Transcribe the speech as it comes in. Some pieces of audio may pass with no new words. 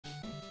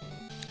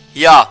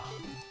Ja,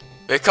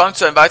 willkommen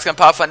zu einem weiteren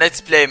Part von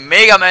Let's Play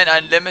Megaman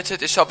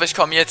Unlimited. Ich hoffe, ich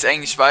komme jetzt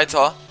eigentlich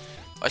weiter.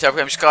 Ich habe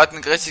nämlich gerade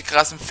einen richtig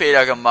krassen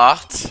Fehler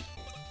gemacht.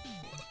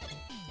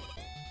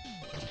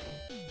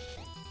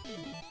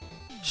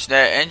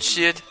 Schnell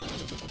Endsheet.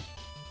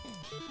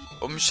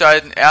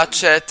 Umschalten,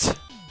 Airchat.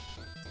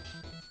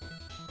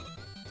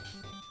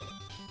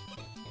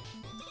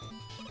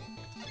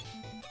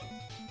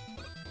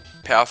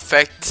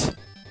 Perfekt.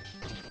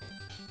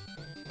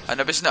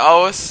 Ein bisschen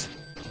aus.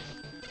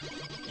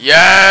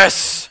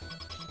 Yes!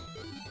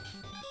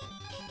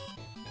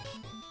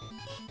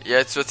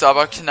 Jetzt wird's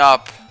aber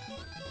knapp.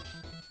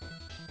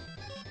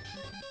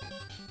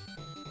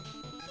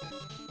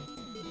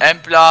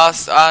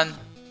 Endblast an.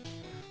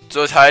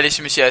 So teile ich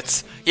mich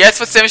jetzt.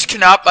 Jetzt wird's nämlich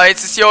knapp, weil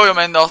jetzt ist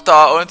Jojo-Man noch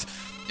da und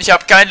ich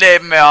habe kein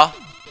Leben mehr.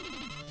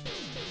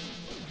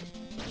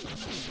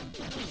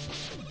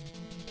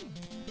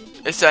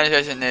 Ist eigentlich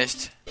welche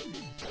nicht.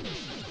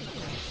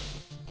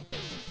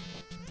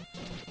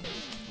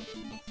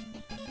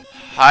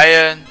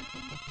 Heilen.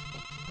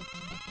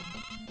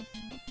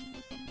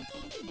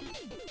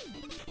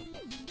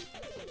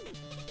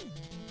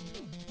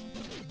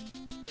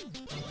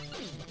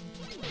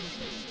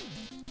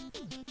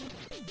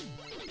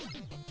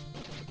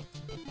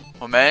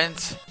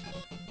 Moment.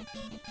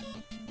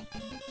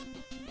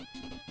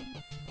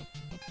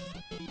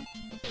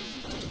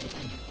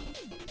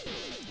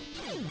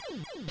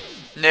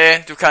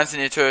 Nee, du kannst ihn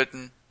nicht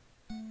töten.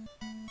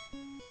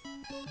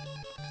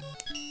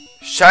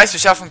 Scheiße, wir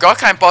schaffen gar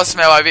keinen Boss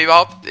mehr, weil wir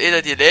überhaupt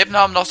weder die Leben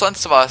haben noch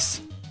sonst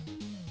was.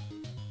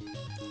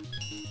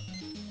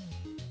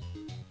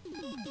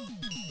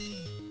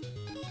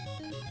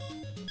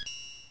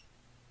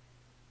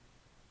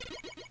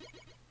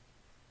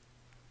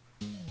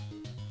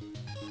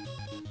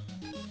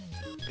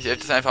 Ich hebe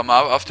das einfach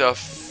mal ab auf der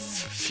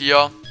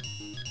 4.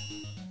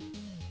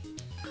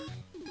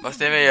 Was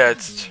nehmen wir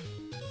jetzt?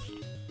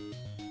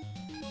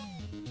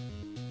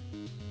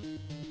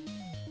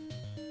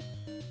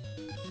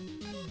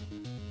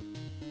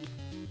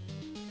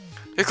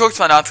 Wir gucken uns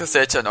mal eine andere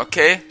Stage an,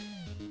 okay?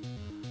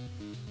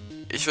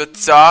 Ich würde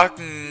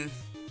sagen,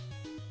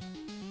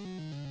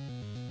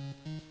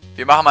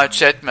 wir machen mal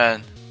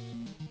Jetman.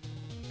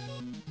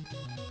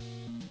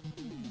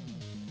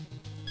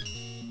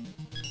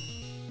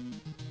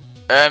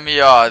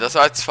 Ja, das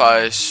war jetzt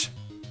falsch.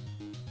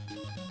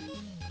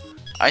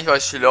 Eigentlich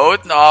wollte ich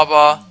loaden,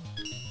 aber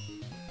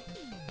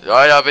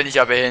leider bin ich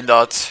ja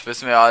behindert.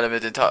 Wissen wir ja alle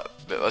mit den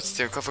was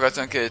die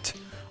Konfiguration geht.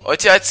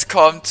 Und jetzt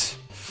kommt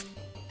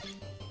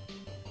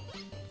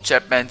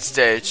Jetman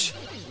Stage.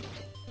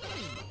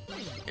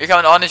 Hier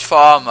kann man auch nicht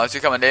farmen, also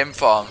hier kann man Leben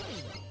farmen.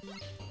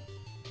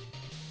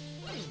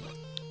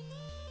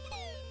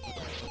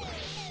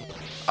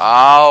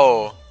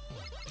 Au.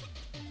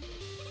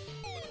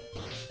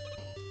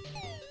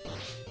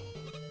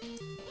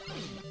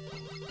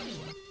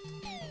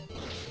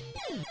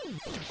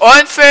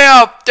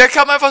 Unfair! Der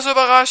kam einfach so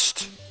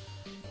überrascht.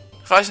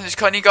 Reicht nicht, ich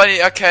kann ihn gar nicht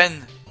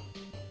erkennen.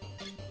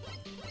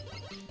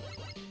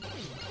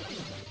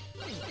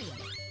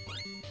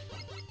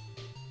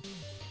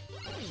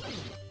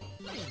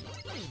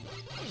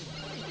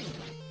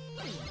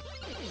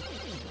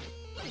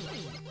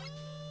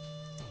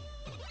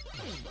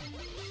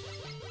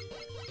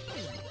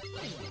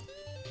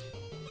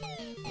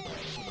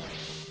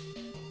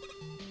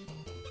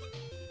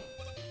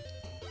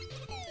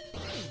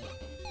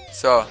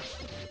 So.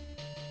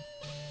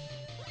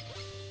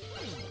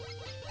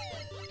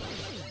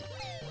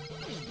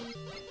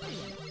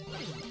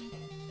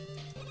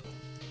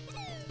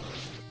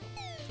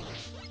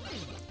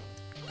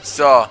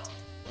 So.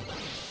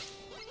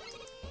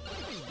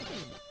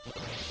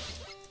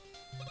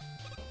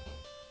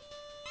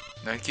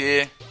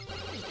 Okay.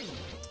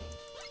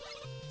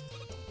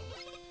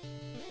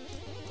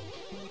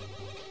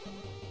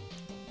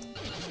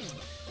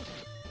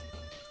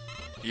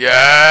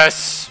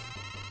 Yes!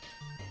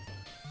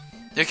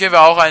 Hier kriegen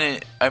wir auch einen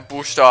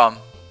Buchstaben.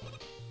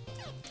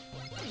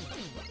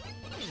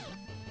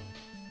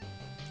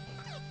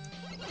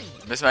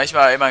 Müssen wir echt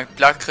mal immer ein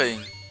Blatt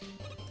kriegen.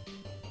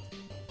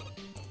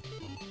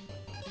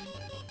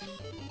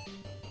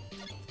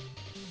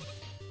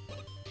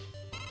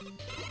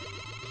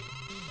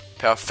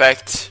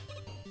 Perfekt.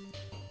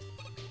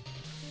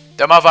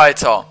 Dann mal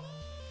weiter.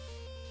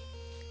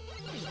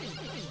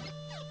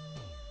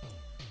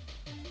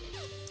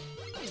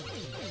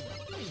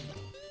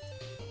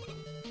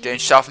 Den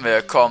schaffen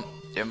wir, komm.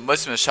 Den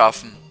müssen wir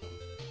schaffen.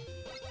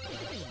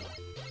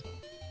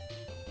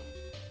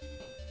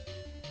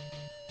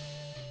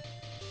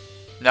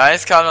 Nein,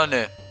 es kam noch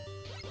nicht.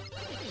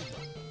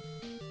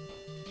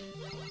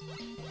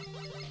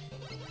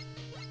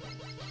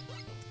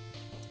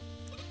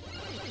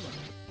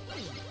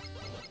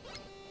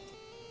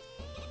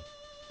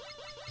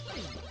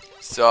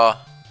 So.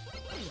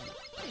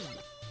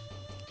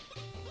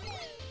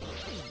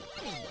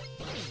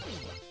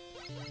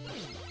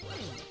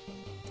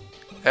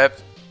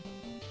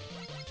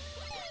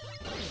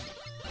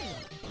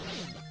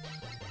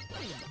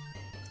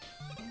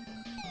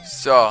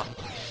 So.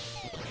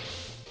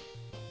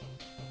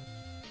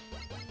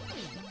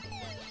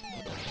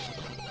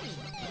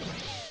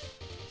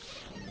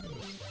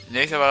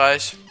 Nächster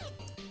Bereich.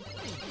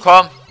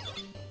 Komm.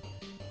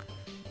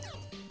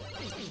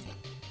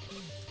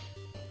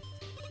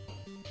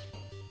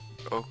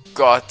 Oh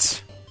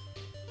Gott.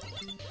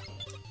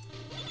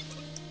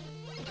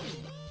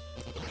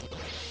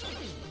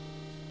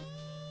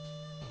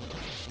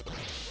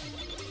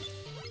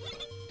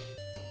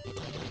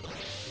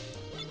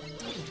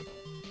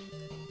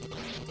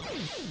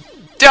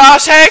 Der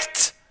Arsch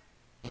hackt!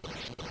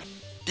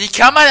 Wie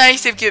kann man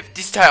eigentlich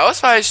diesem Teil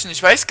ausweichen?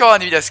 Ich weiß gar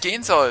nicht, wie das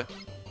gehen soll.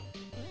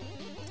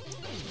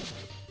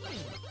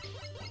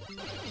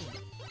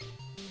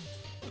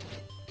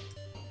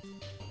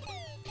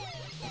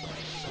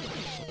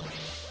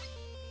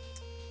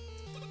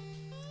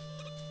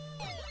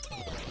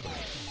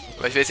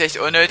 Aber ich will jetzt echt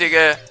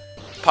unnötige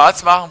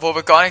Parts machen, wo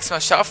wir gar nichts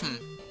mehr schaffen.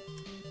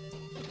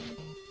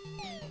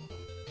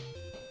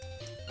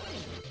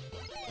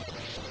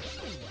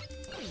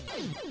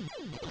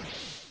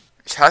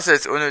 Ich hasse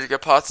jetzt unnötige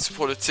Parts zu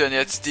produzieren,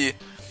 jetzt die,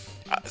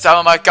 sagen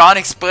wir mal, gar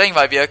nichts bringen,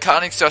 weil wir gar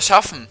nichts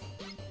erschaffen.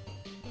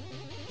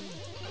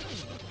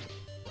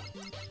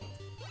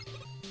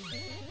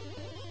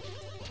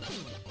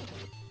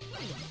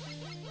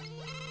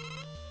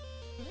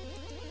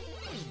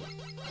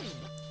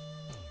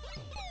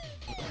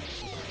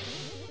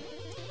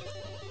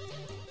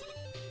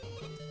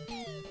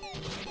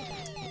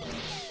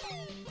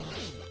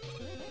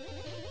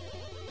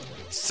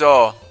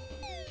 So.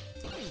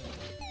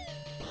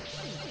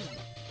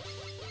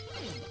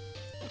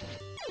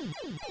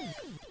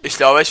 Ich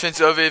glaube, ich finde es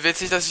irgendwie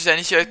witzig, dass ich da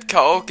nicht hier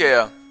K.O.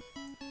 gehe.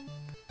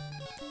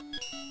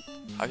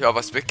 Habe ich auch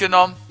was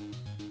mitgenommen?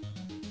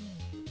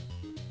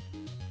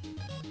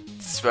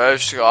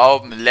 12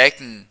 Schrauben,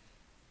 lecken.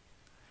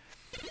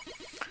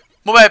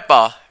 Moment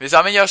mal, wir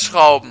sammeln ja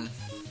Schrauben.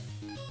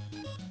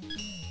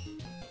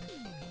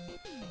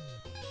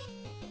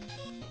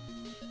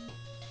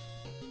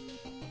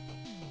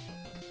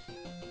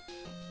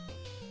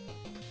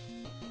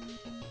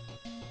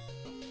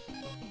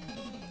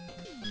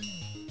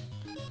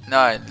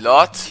 Nein,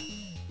 Lord.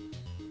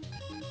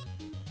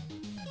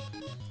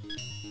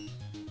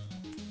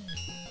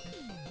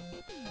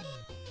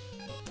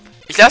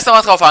 Ich lasse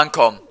nochmal drauf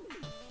ankommen.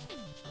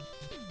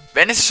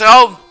 Wenn es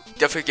Schrauben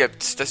dafür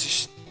gibt, dass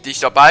die ich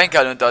dabei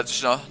kann und dass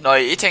ich noch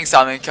neue E-Tanks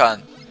sammeln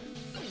kann,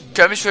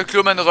 kann ich für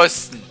Blumen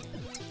rüsten.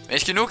 Wenn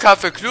ich genug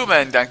habe für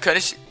Blumen, dann kann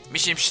ich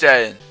mich ihm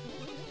stellen.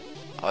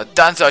 Aber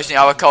dann soll ich ihn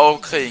aber K.O.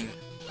 kriegen.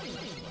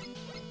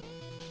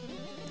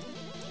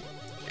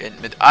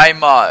 Mit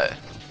einmal.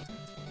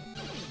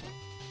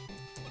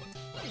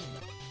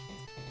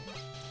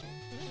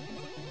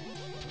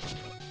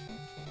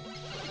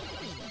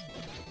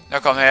 Na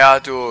komm her,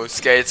 du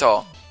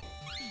Skater.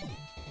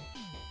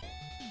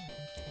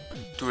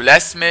 Du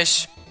lässt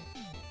mich.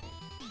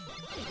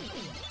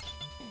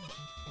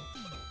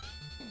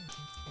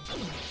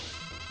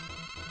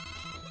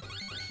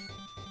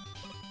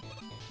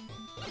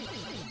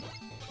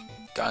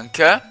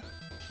 Danke.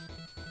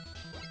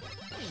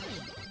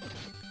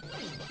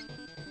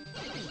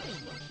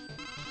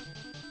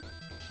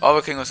 Aber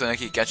wir kriegen unsere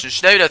Energie ganz schön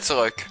schnell wieder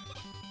zurück.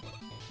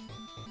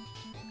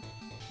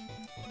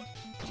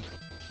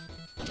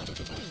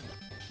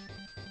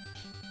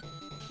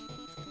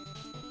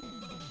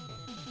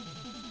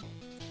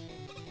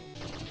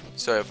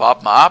 So, wir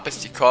warten mal ab, bis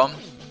die kommen.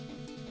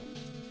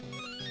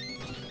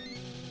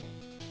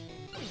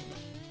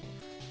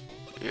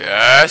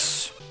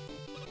 Yes!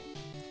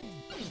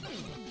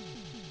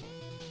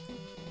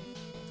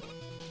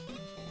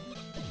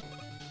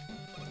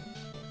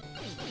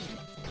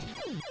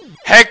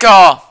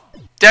 Hacker!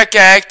 Der hat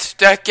gehackt!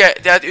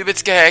 Der hat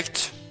übelst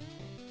gehackt!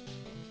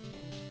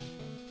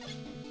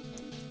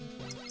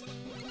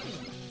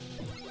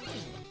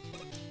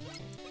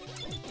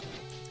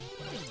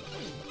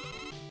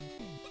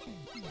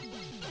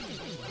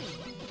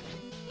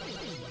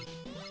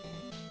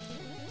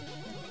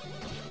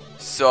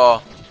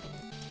 So.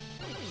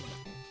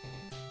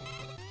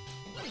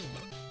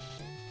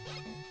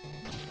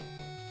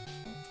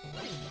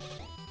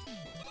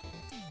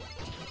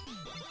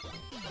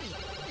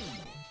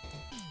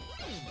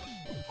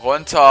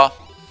 Runter.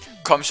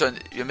 Komm schon,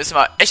 wir müssen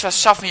mal echt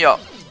was schaffen hier.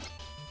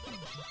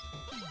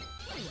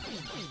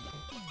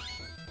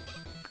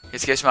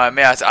 Jetzt gehe ich mal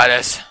mehr als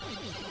alles.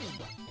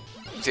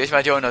 Jetzt gehe ich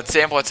mal hier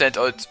 110%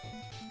 und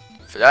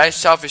vielleicht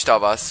schaffe ich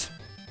da was.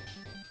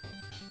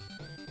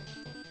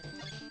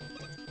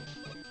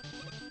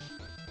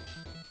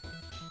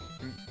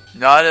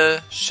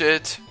 Nadel,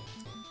 Shit.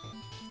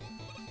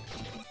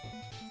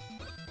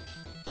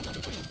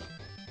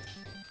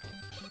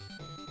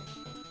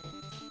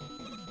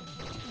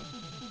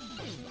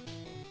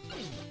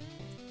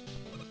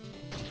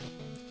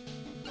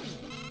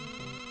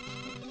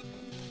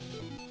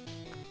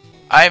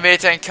 Ein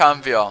Meter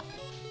kamen wir.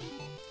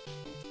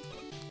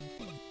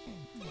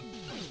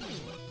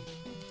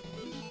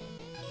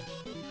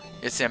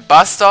 Jetzt den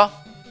Buster.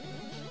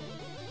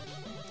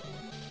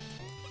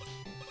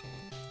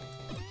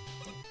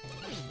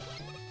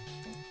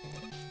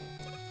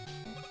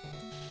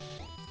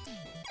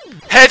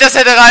 Hey, das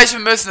hätte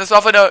reichen müssen. Das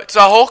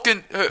war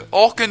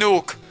hoch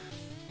genug.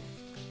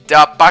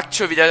 Da backt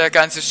schon wieder der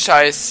ganze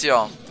Scheiß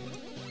hier.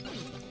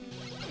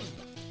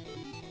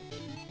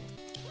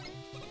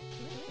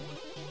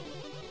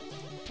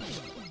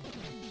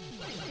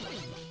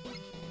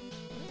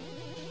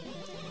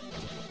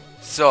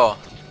 So.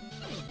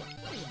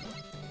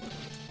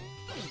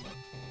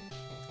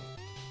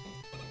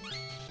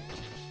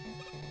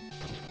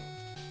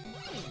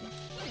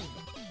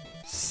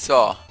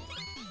 So.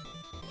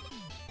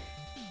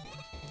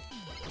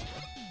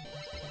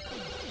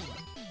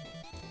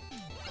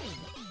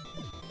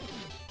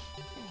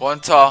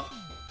 Runter.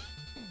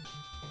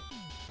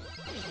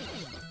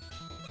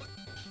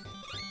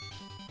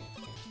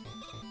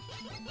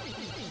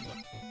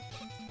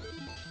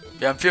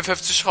 Wir haben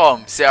 54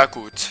 Schrauben. Sehr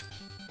gut.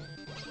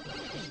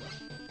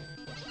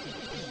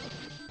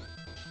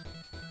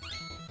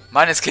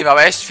 Mann, jetzt kriegen wir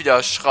aber echt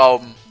wieder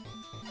Schrauben.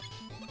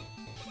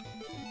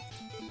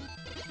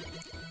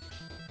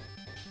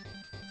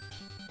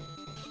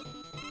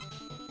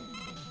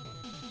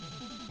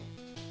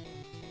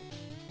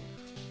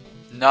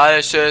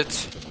 Nagelschild.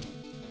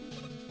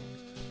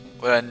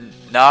 Oder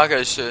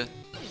Nagelschild.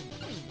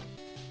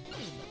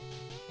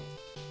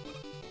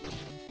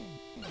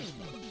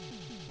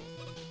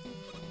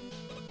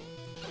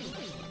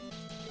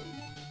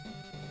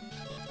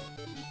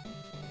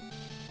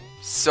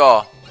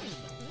 So.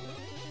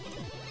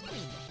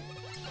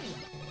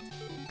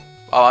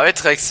 Aber wir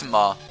tricksen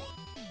mal.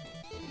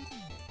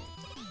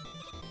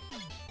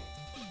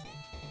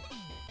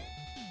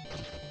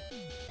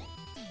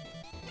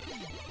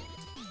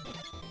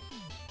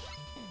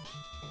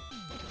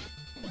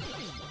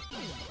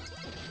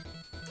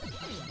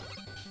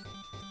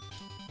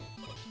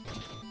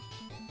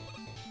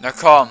 Na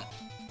komm.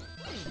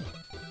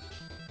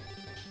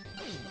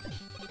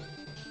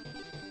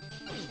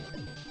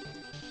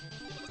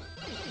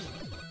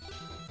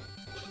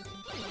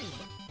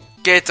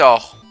 Geht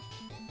doch.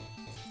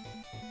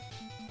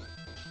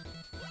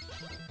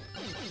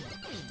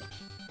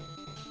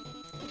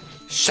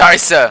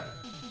 Scheiße.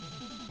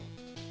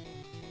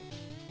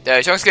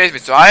 Der Chance geht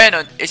mir zu heilen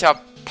und ich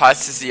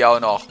passte sie auch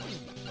noch.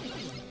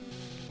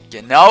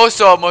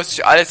 Genauso muss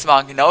ich alles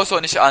machen. Genauso,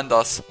 nicht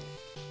anders.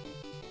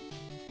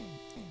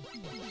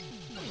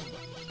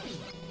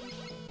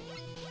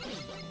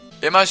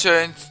 Immer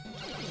schön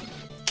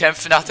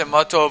kämpfen nach dem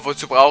Motto,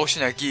 wozu brauche ich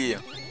Energie?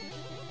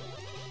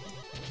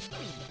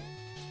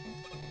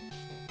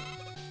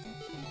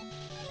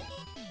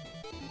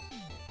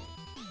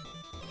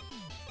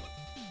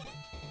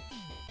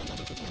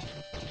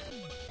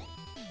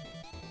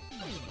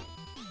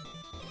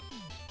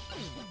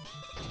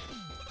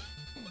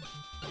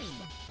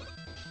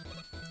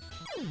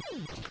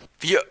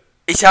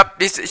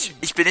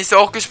 Ich bin nicht so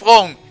hoch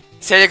gesprungen.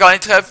 Ich hätte gar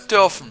nicht treffen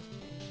dürfen.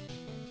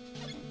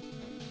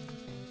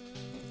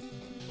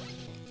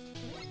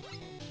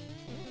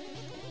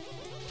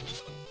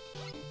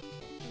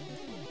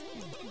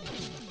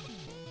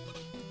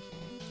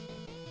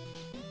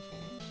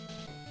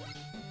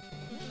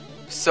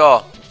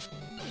 So.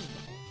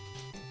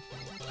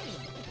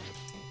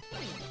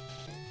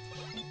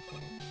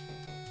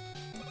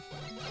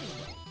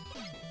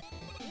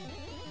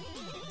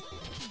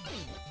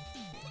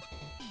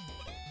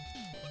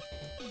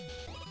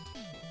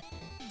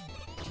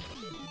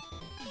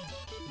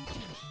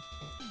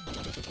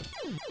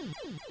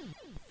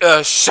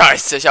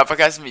 Scheiße, ich habe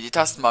vergessen, wie die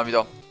Tasten mal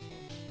wieder.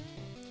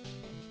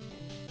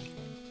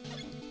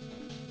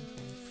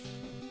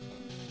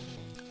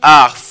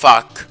 Ach,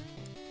 fuck.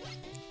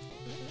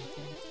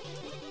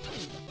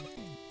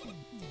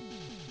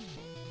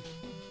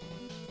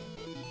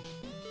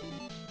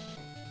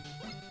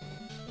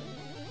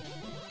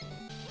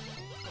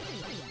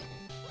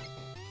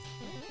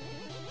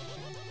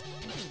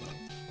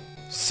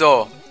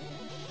 So.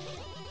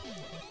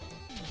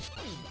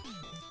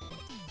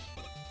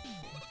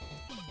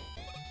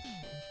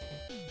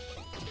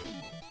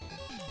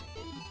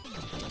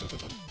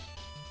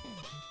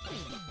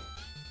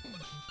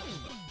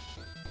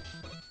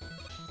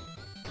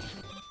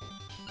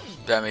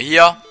 Bleiben wir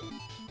hier.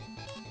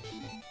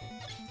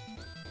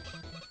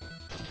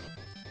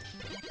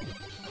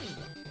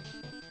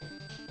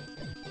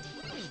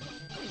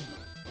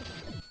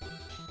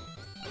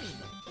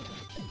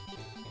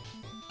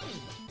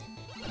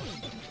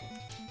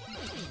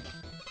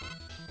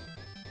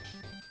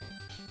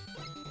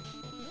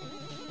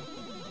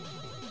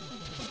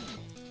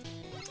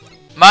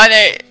 Mann,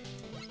 ey.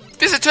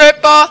 Bist du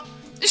tötbar?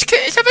 Ich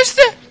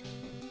erwischte.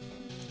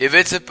 Ihr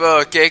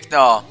Witzeburg,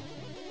 Gegner.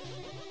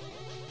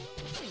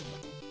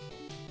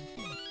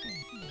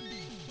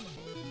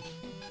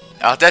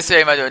 Ach,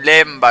 deswegen, weil du ein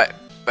Leben bei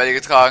dir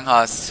getragen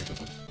hast.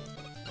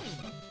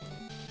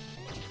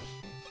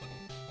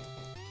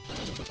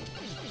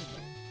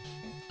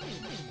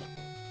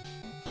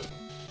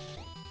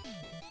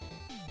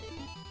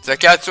 Das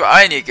erklärt so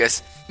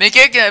einiges. Mit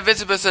Gegnern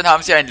Witzeburg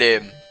haben sie ein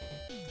Leben.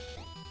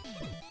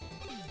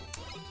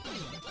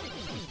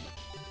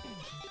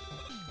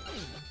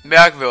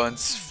 Merken wir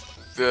uns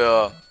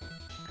für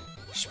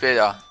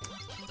später.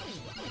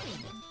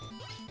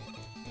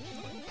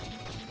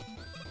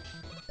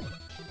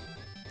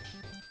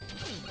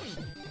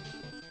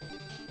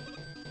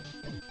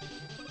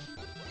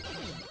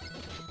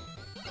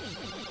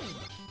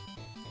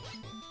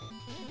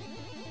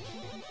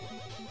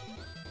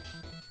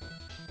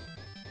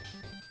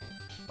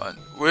 Und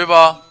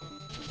rüber.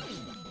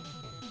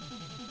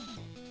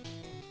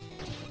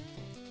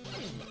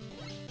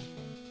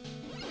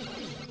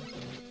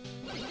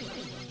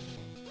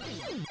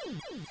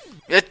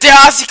 Ja, der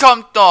Assi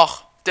kommt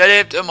noch. Der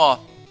lebt immer.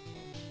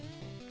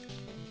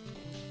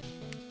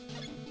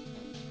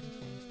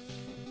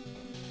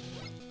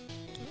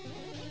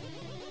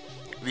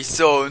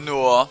 Wieso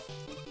nur?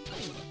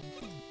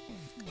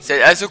 Sie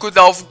hätte also gut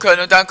laufen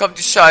können und dann kommt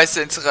die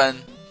Scheiße ins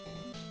Rennen.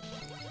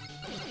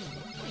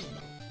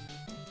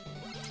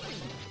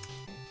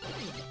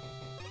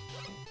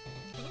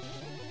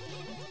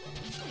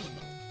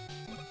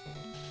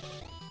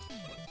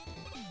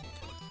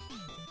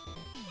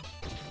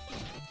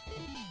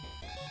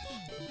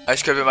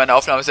 Ich könnte meine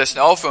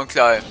Aufnahmesession aufhören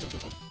gleich.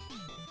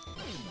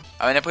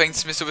 Aber dann bringt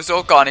es mir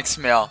sowieso gar nichts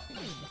mehr.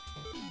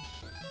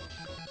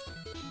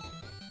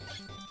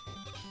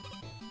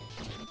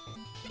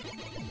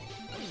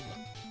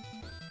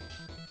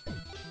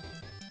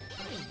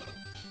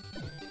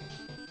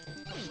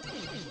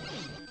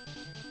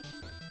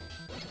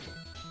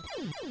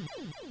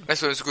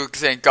 Es wird so gut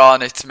gesehen gar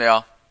nichts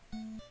mehr.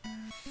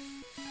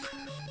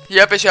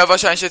 Hier habe ich ja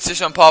wahrscheinlich jetzt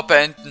schon ein paar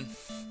beenden.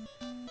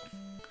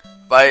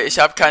 Weil ich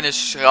habe keine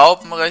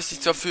Schrauben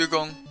richtig zur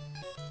Verfügung.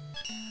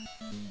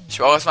 Ich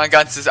brauche erstmal ein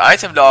ganzes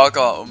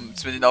Itemlager, um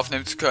es mit ihnen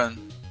aufnehmen zu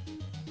können.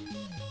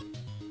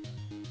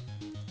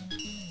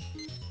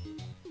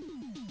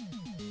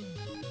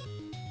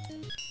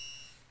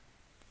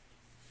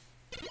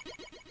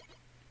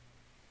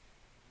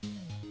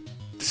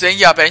 Deswegen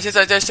ja, beende ich jetzt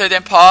an der Stelle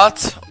den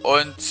Part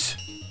und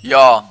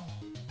ja.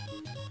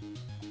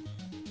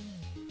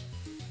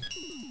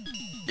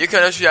 Ihr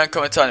könnt euch wieder einen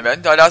Kommentar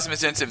wenden. Da lassen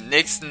wir uns im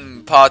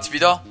nächsten Part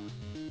wieder.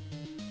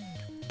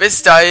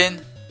 Bis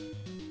dahin.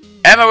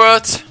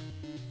 Emerald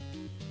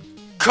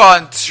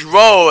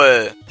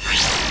Control.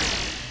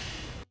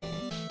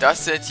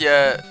 Das sind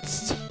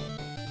jetzt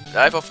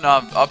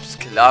Live-Aufnahmen, ob es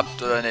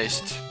klappt oder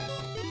nicht.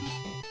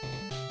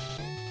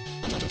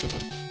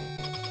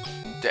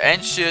 Der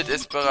Endshield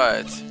ist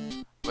bereit.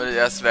 Wurde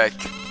erst weg.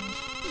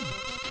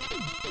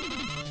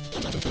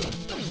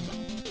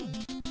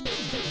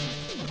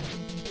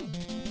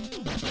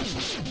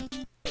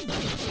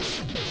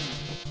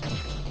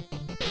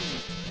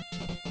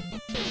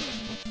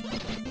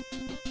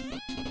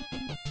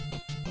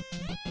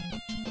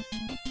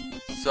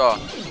 So.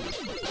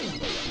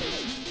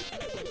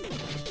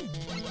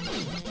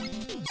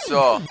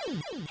 So.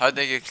 Hat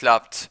nicht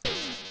geklappt.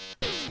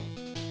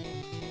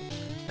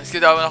 Es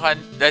gibt aber noch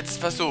einen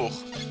letzten Versuch.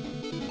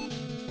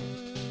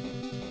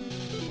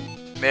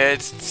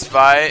 Mit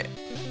 2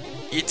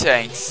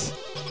 E-Tanks.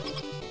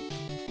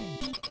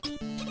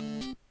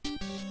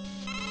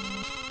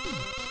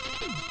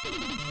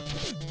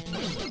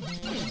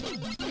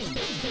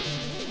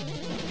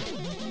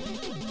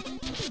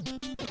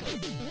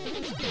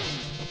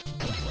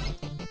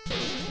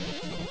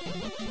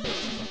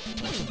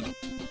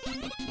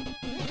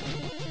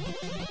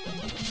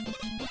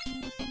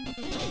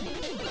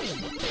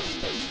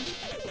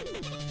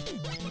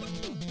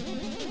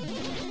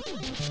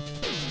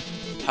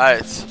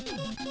 Halt.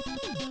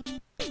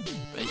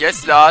 Wenn ich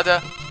jetzt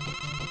lade.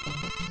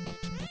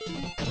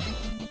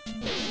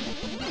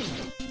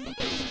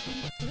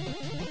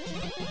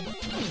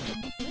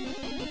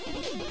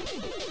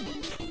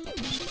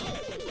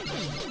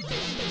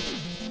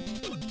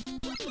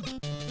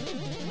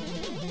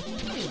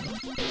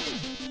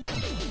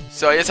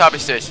 So, jetzt habe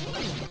ich dich.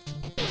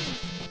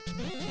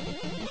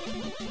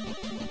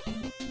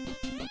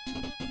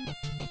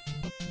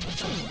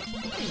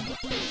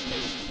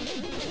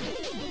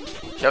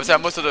 Ich habe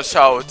sein Muster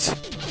durchschaut.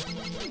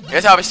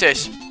 Jetzt habe ich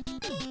dich.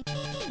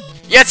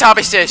 Jetzt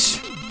habe ich dich.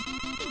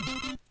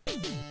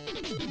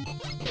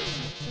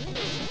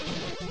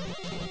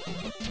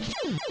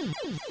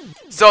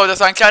 So,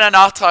 das war ein kleiner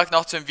Nachtrag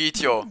noch zum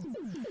Video.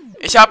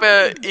 Ich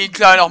habe ihn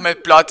klein noch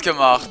mit Blatt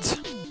gemacht.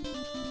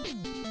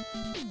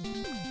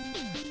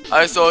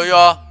 Also,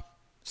 ja.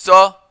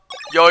 So,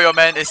 Jojo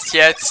Man ist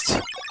jetzt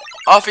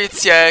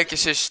offiziell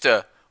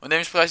Geschichte. Und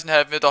dementsprechend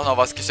haben wir doch noch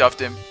was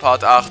geschafft im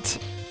Part 8.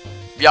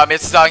 Wir haben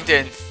jetzt lang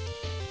den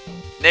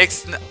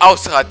nächsten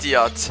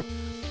ausradiert.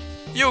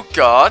 You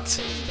got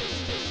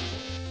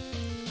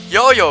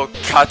Jojo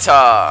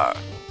Cutter.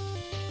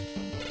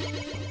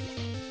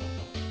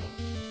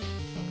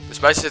 Das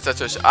speichere ich jetzt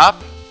natürlich ab,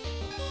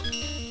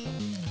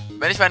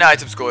 wenn ich meine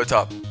Items geholt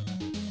habe.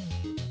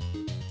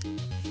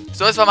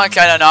 So, das war mein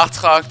kleiner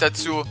Nachtrag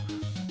dazu.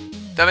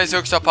 Damit ist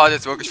wirklich der Part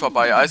jetzt wirklich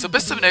vorbei. Also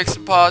bis zum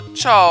nächsten Part.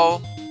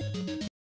 Ciao.